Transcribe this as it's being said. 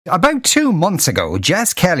About 2 months ago,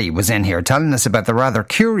 Jess Kelly was in here telling us about the rather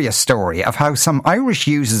curious story of how some Irish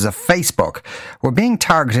users of Facebook were being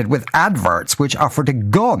targeted with adverts which offered a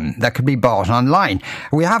gun that could be bought online.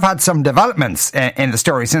 We have had some developments in the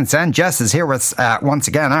story since then. Jess is here with us once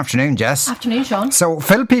again. Afternoon, Jess. Afternoon, Sean. So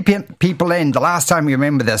fill people in. The last time you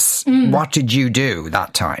remember this, what did you do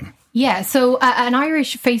that time? Yeah, so an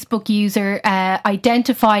Irish Facebook user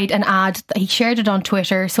identified an ad. He shared it on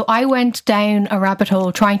Twitter. So I went down a rabbit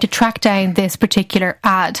hole trying to track down this particular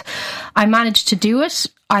ad. I managed to do it.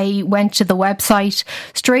 I went to the website.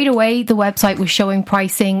 Straight away, the website was showing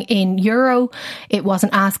pricing in euro. It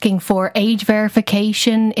wasn't asking for age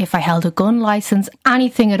verification, if I held a gun license,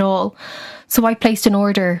 anything at all. So I placed an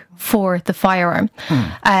order for the firearm.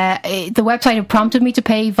 The website had prompted me to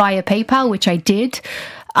pay via PayPal, which I did.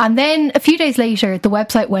 And then a few days later, the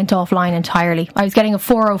website went offline entirely. I was getting a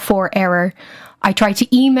 404 error. I tried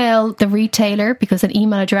to email the retailer because an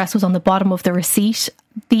email address was on the bottom of the receipt.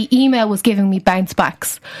 The email was giving me bounce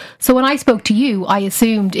backs. So when I spoke to you, I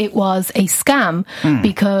assumed it was a scam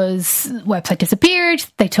because the website disappeared.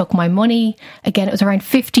 They took my money. Again, it was around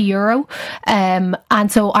 €50. And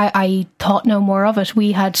so I thought no more of it.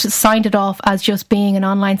 We had signed it off as just being an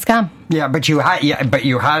online scam. Yeah, but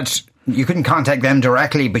you couldn't contact them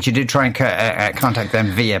directly, but you did try and contact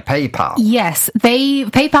them via PayPal. Yes,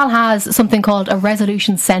 PayPal has something called a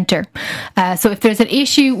resolution centre. So if there's an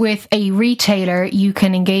issue with a retailer, you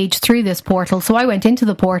can engage through this portal. So I went into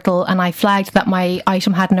the portal and I flagged that my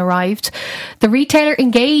item hadn't arrived. The retailer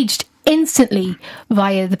engaged instantly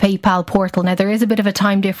via the PayPal portal. Now, there is a bit of a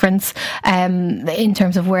time difference in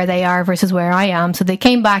terms of where they are versus where I am. So they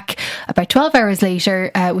came back about 12 hours later,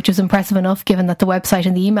 which was impressive enough given that the website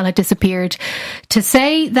and the email had disappeared, to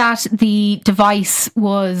say that the device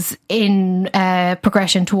was in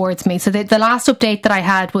progression towards me. So the last update that I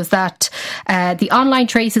had was that the online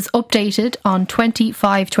trace is updated on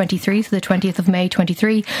 25/23, so the 20th of May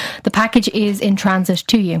 23. The package is in transit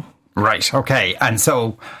to you. Right, okay.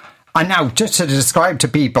 And now, just to describe to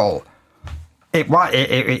people, it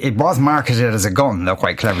was marketed as a gun, though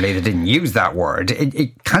quite cleverly they didn't use that word.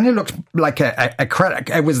 It kind of looked like a credit.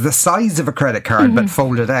 It was the size of a credit card, but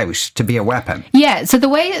folded out to be a weapon. Yeah, so the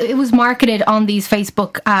way it was marketed on these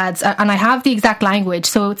Facebook ads, and I have the exact language,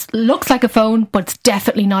 so it looks like a phone, but it's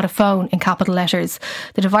definitely not a phone in capital letters.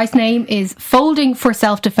 The device name is Folding for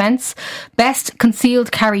Self-Defense, Best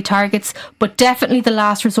Concealed Carry Targets, but definitely the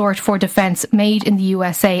last resort for defense, made in the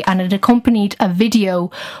USA, and it accompanied a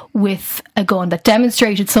video with a gun that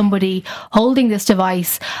demonstrated somebody holding this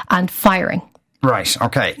device and firing. Right,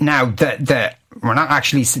 okay. Now, we're not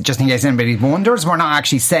actually, just in case anybody wonders, we're not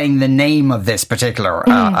actually saying the name of this particular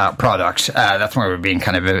product. That's why we're being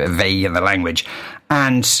kind of vague in the language.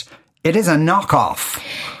 And it is a knockoff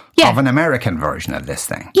of an American version of this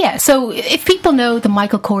thing. Yeah, so if people know the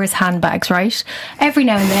Michael Kors handbags, right? Every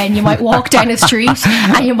now and then you might walk down a street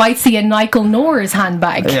and you might see a Michael Kors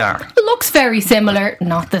handbag. Yeah. Looks very similar,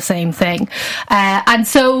 not the same thing. And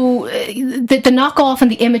so the knockoff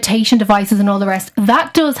and the imitation devices and all the rest,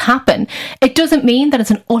 that does happen. It doesn't mean that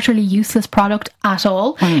it's an utterly useless product at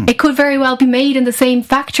all. It could very well be made in the same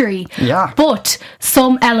factory. Yeah. But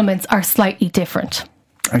some elements are slightly different.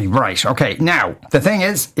 Right, okay. Now, the thing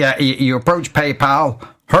is, you approach PayPal,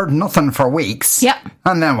 heard nothing for weeks. Yep.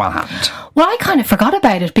 And then what happened? Well, I kind of forgot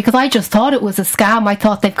about it because I just thought it was a scam. I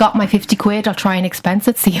thought they've got my 50 quid. I'll try and expense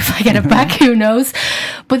it, see if I get it back. Who knows?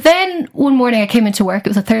 But then one morning I came into work. It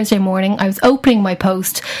was a Thursday morning. I was opening my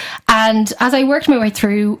post. And as I worked my way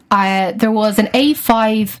through, there was an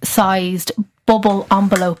A5 sized bubble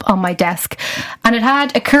envelope on my desk, and it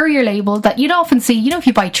had a courier label that you'd often see, if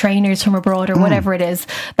you buy trainers from abroad or whatever it is,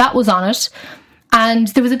 that was on it. And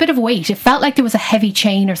there was a bit of weight. It felt like there was a heavy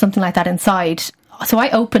chain or something like that inside. So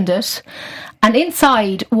I opened it, and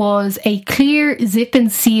inside was a clear zip and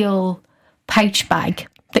seal pouch bag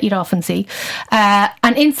that you'd often see.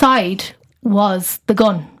 And inside was the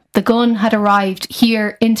gun. The gun had arrived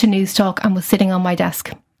here into Newstalk and was sitting on my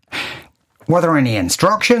desk. Were there any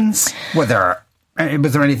instructions? Was there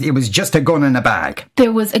anything? It was just a gun in a bag.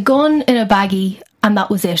 There was a gun in a baggie, and that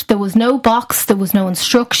was it. There was no box, there was no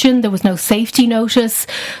instruction, there was no safety notice,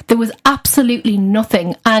 there was absolutely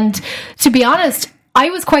nothing. And to be honest, I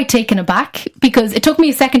was quite taken aback because it took me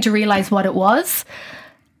a second to realise what it was.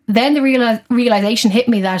 Then the realisation hit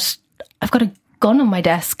me that I've got a gun on my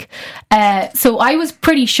desk. So I was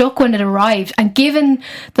pretty shook when it arrived, and given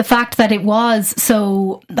the fact that it was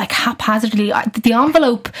so haphazardly, the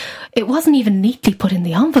envelope, it wasn't even neatly put in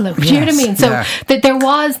the envelope. Do you know what I mean? So there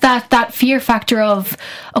was that fear factor of,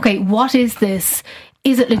 okay, what is this?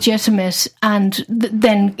 is it legitimate, and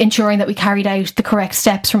then ensuring that we carried out the correct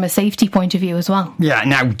steps from a safety point of view as well. Yeah,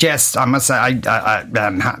 now, Jess, I must say,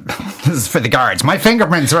 this is for the guards. My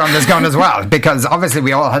fingerprints are on this gun as well, because obviously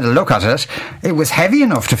we all had a look at it. It was heavy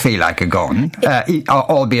enough to feel like a gun,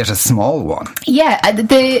 albeit a small one. Yeah,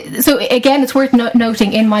 so again, it's worth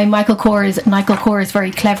noting in my Michael Kors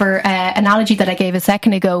very clever analogy that I gave a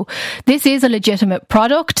second ago, this is a legitimate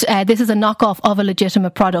product. This is a knockoff of a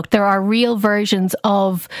legitimate product. There are real versions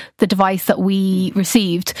of the device that we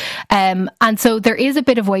received. And so there is a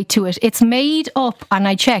bit of weight to it. It's made up, and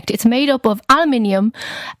I checked, it's made up of aluminium,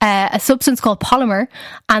 a substance called polymer,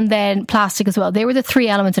 and then plastic as well. They were the three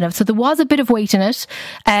elements in it. So there was a bit of weight in it.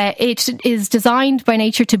 It is designed by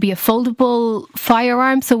nature to be a foldable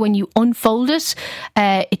firearm. So when you unfold it,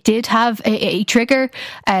 it did have a trigger.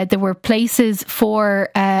 There were places for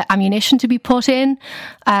ammunition to be put in.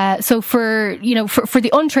 So for the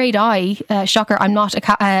untrained eye, shocker, I'm not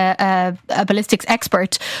a ballistics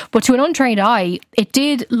expert, but to an untrained eye, it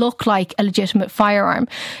did look like a legitimate firearm.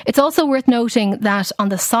 It's also worth noting that on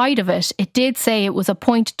the side of it, it did say it was a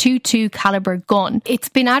 .22 caliber gun. It's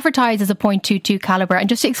been advertised as a .22 caliber, and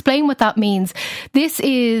just to explain what that means,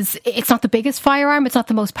 it's not the biggest firearm, it's not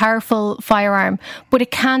the most powerful firearm, but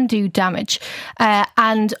it can do damage.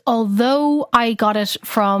 And although I got it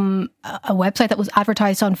from a website that was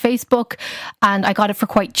advertised on Facebook, and I got it for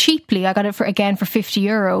quite cheaply, I got it for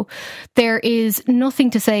 €50, there is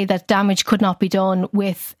nothing to say that damage could not be done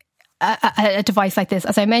with a device like this.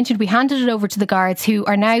 As I mentioned, we handed it over to the guards, who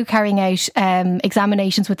are now carrying out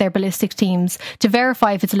examinations with their ballistics teams to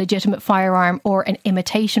verify if it's a legitimate firearm or an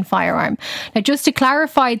imitation firearm. Now, just to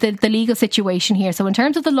clarify the legal situation here, so in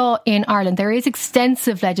terms of the law in Ireland, there is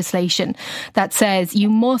extensive legislation that says you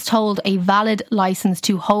must hold a valid licence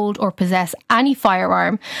to hold or possess any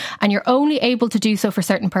firearm, and you're only able to do so for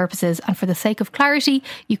certain purposes. And for the sake of clarity,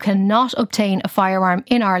 you cannot obtain a firearm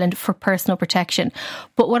in Ireland for personal protection.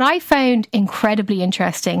 But what I found incredibly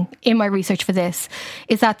interesting in my research for this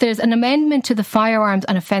is that there's an amendment to the Firearms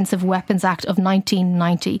and Offensive Weapons Act of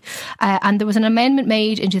 1990, and there was an amendment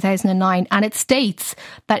made in 2009, and it states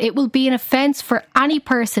that it will be an offence for any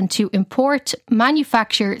person to import,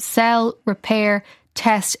 manufacture, sell, repair,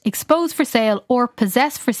 test, expose for sale, or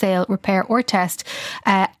possess for sale, repair, or test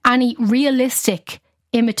any realistic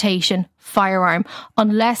imitation firearm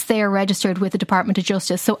unless they are registered with the Department of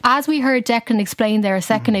Justice. So as we heard Declan explain there a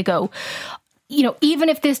second ago, even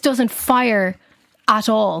if this doesn't fire at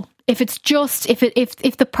all, if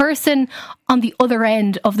the person on the other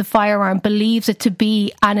end of the firearm believes it to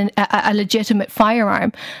be a legitimate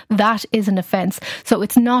firearm, that is an offence. So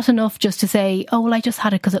it's not enough just to say, oh, well, I just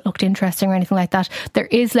had it because it looked interesting or anything like that. There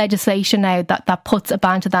is legislation now that puts a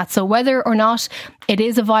ban to that. So whether or not it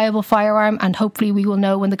is a viable firearm, and hopefully we will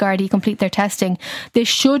know when the Gardaí complete their testing, this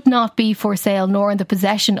should not be for sale nor in the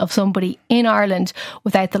possession of somebody in Ireland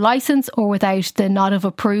without the licence or without the nod of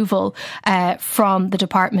approval from the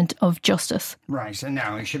Department of Justice. Right, and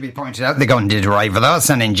now it should be pointed out the gun did arrive with us,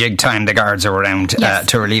 and in jig time the guards are around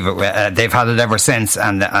to relieve it. They've had it ever since,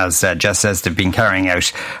 and as Jess says, they've been carrying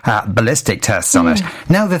out ballistic tests on it.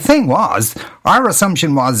 Now the thing was, our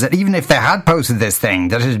assumption was that even if they had posted this thing,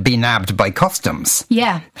 that it had been nabbed by customs.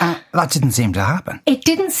 Yeah. That didn't seem to happen. It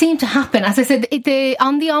didn't seem to happen. As I said,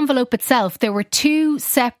 on the envelope itself, there were two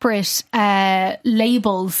separate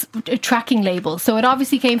labels, tracking labels. So it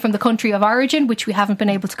obviously came from the country of origin, which we haven't been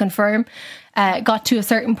able to confirm. Got to a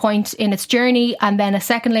certain point in its journey, and then a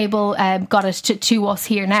second label got it to us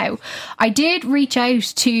here now. I did reach out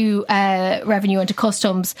to Revenue and to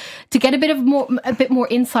Customs to get a bit more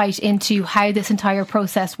insight into how this entire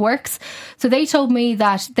process works. So they told me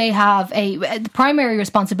that they have the primary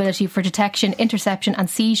responsibility for detection, interception and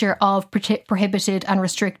seizure of prohibited and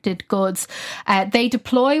restricted goods. They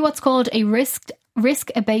deploy what's called a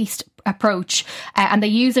risk-based approach, and they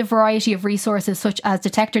use a variety of resources such as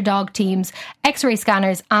detector dog teams, x-ray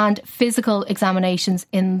scanners and physical examinations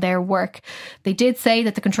in their work. They did say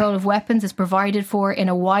that the control of weapons is provided for in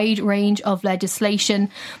a wide range of legislation,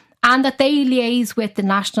 and that they liaise with the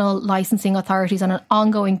national licensing authorities on an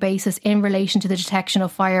ongoing basis in relation to the detection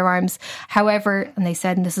of firearms. However, and they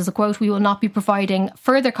said, and this is a quote, "we will not be providing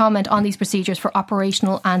further comment on these procedures for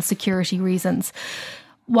operational and security reasons."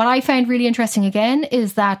 What I found really interesting again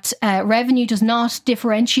is that Revenue does not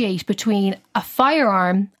differentiate between a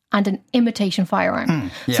firearm and an imitation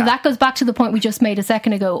firearm. So that goes back to the point we just made a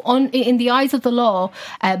second ago. In the eyes of the law,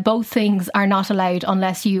 both things are not allowed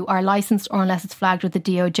unless you are licensed or unless it's flagged with the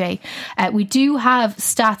DOJ. We do have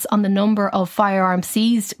stats on the number of firearms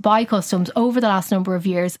seized by customs over the last number of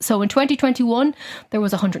years. So in 2021, there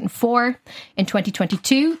was 104. In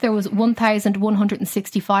 2022, there was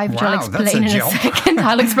 1,165, which I'll explain in a second.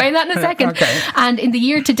 I'll explain that in a second. Okay. And in the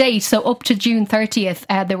year to date, so up to June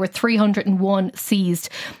 30th, there were 301 seized.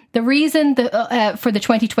 The reason for the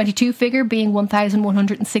 2022 figure being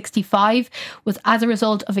 1,165 was as a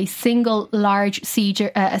result of a single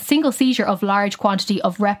seizure of large quantity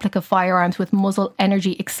of replica firearms with muzzle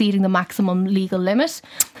energy exceeding the maximum legal limit.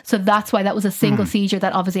 So that's why that was a single seizure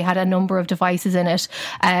that obviously had a number of devices in it.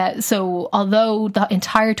 So although the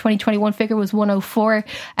entire 2021 figure was 104,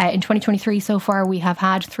 in 2023 so far we have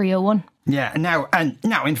had 301. Yeah. Now,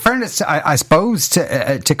 in fairness, I suppose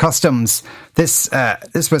to customs, this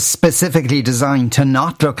was specifically designed to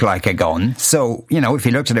not look like a gun. So, if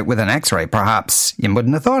you looked at it with an X-ray, perhaps you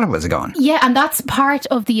wouldn't have thought it was a gun. Yeah, and that's part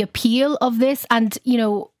of the appeal of this. And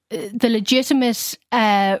the legitimate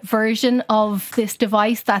version of this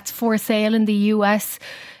device that's for sale in the US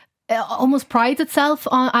almost prides itself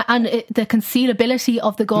on, and the concealability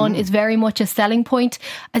of the gun is very much a selling point.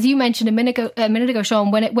 As you mentioned a minute ago, Sean,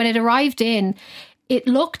 when it arrived in, it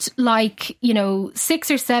looked like,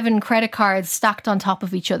 6 or 7 credit cards stacked on top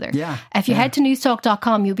of each other. Yeah. If you head to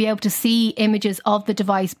newstalk.com, you'll be able to see images of the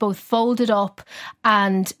device both folded up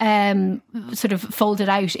and sort of folded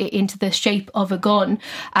out into the shape of a gun.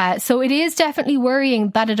 So it is definitely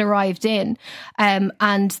worrying that it arrived in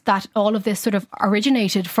and that all of this sort of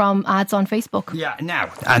originated from ads on Facebook. Yeah, now,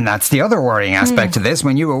 and that's the other worrying aspect of this.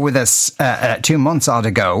 When you were with us 2 months odd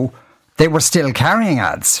ago, they were still carrying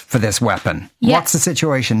ads for this weapon. Yeah. What's the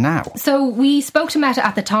situation now? So we spoke to Meta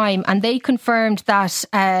at the time and they confirmed that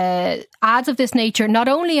ads of this nature, not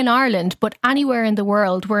only in Ireland, but anywhere in the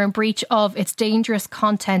world, were in breach of its dangerous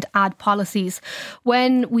content ad policies.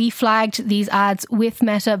 When we flagged these ads with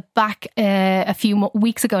Meta back a few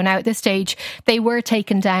weeks ago now at this stage, they were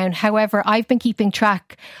taken down. However, I've been keeping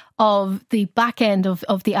track of the back end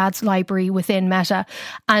of the ads library within Meta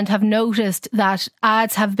and have noticed that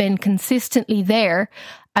ads have been consistently there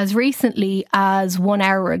as recently as 1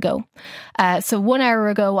 hour ago. So 1 hour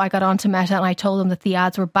ago, I got onto Meta and I told them that the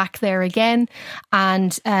ads were back there again,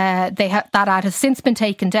 and that ad has since been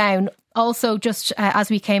taken down. Also, just as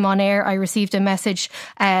we came on air, I received a message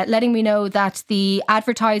letting me know that the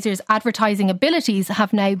advertisers' advertising abilities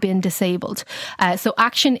have now been disabled. So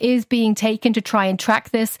action is being taken to try and track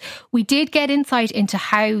this. We did get insight into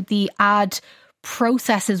how the ad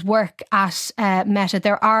processes work at Meta.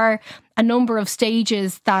 There are a number of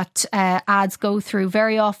stages that ads go through.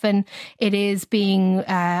 Very often it is being,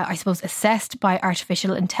 assessed by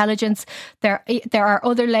artificial intelligence. There are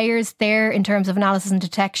other layers there in terms of analysis and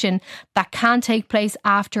detection that can take place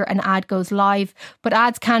after an ad goes live, but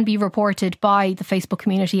ads can be reported by the Facebook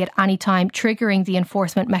community at any time, triggering the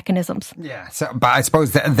enforcement mechanisms. Yeah, but I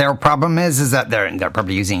suppose their problem is that they're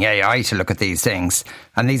probably using AI to look at these things,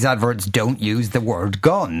 and these adverts don't use the word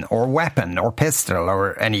gun or weapon or pistol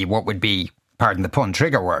or any what would be, pardon the pun,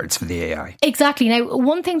 trigger words for the AI. Exactly. Now,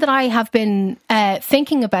 one thing that I have been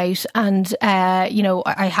thinking about, and,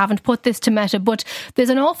 I haven't put this to Meta, but there's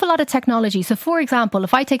an awful lot of technology. So, for example,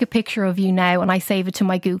 if I take a picture of you now and I save it to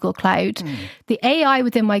my Google Cloud, the AI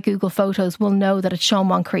within my Google Photos will know that it's Sean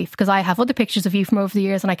Moncrieff because I have other pictures of you from over the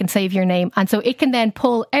years and I can save your name. And so it can then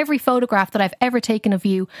pull every photograph that I've ever taken of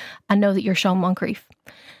you and know that you're Sean Moncrieff.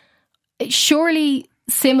 Surely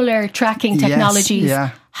similar tracking technologies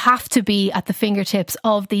have to be at the fingertips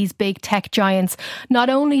of these big tech giants, not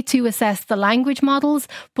only to assess the language models,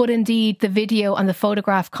 but indeed the video and the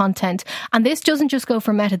photograph content. And this doesn't just go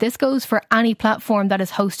for Meta, this goes for any platform that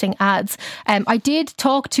is hosting ads. I did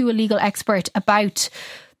talk to a legal expert about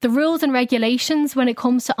the rules and regulations when it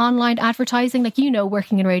comes to online advertising. Like,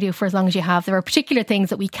 working in radio for as long as you have, there are particular things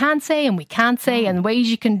that we can say and we can't say and ways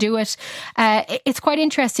you can do it. It's quite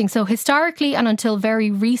interesting. So historically and until very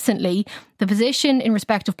recently, the position in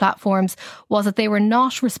respect of platforms was that they were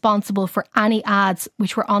not responsible for any ads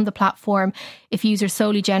which were on the platform if users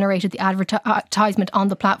solely generated the advertisement on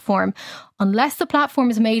the platform. Unless the platform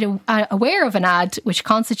is made aware of an ad which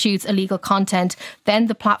constitutes illegal content, then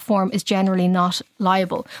the platform is generally not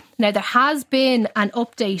liable. Now, there has been an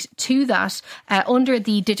update to that under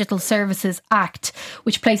the Digital Services Act,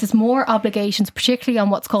 which places more obligations, particularly on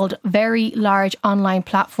what's called very large online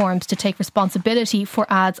platforms, to take responsibility for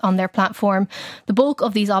ads on their platform. The bulk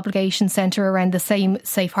of these obligations centre around the same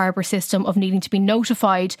safe harbour system of needing to be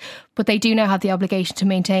notified, but they do now have the obligation to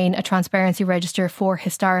maintain a transparency register for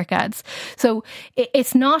historic ads. So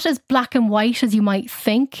it's not as black and white as you might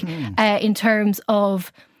think in terms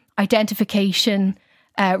of identification,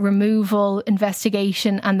 removal,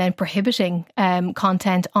 investigation, and then prohibiting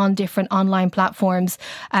content on different online platforms.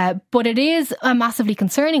 But it is a massively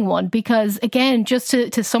concerning one because, again, just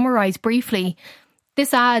to summarise briefly,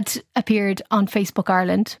 this ad appeared on Facebook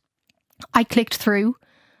Ireland. I clicked through.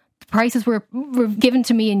 The prices were given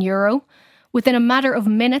to me in euro. Within a matter of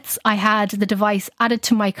minutes, I had the device added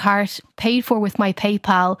to my cart, paid for with my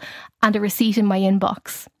PayPal, and a receipt in my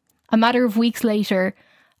inbox. A matter of weeks later,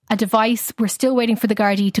 a device, we're still waiting for the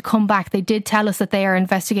Gardaí to come back. They did tell us that they are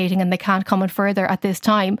investigating and they can't comment further at this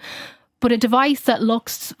time. But a device that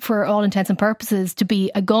looks, for all intents and purposes, to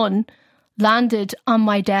be a gun landed on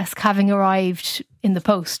my desk, having arrived in the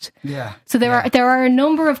post. Yeah. So there are a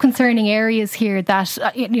number of concerning areas here that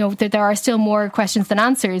there are still more questions than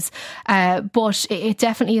answers, but it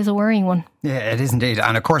definitely is a worrying one. Yeah, it is indeed.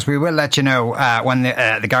 And of course, we will let you know when the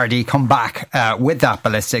Gardaí come back with that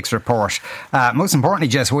ballistics report. Most importantly,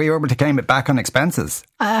 Jess, were you able to claim it back on expenses?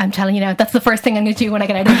 I'm telling you now, that's the first thing I'm going to do when I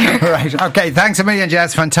get out of here. Right. Okay. Thanks a million,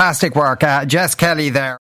 Jess. Fantastic work. Jess Kelly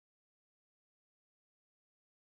there.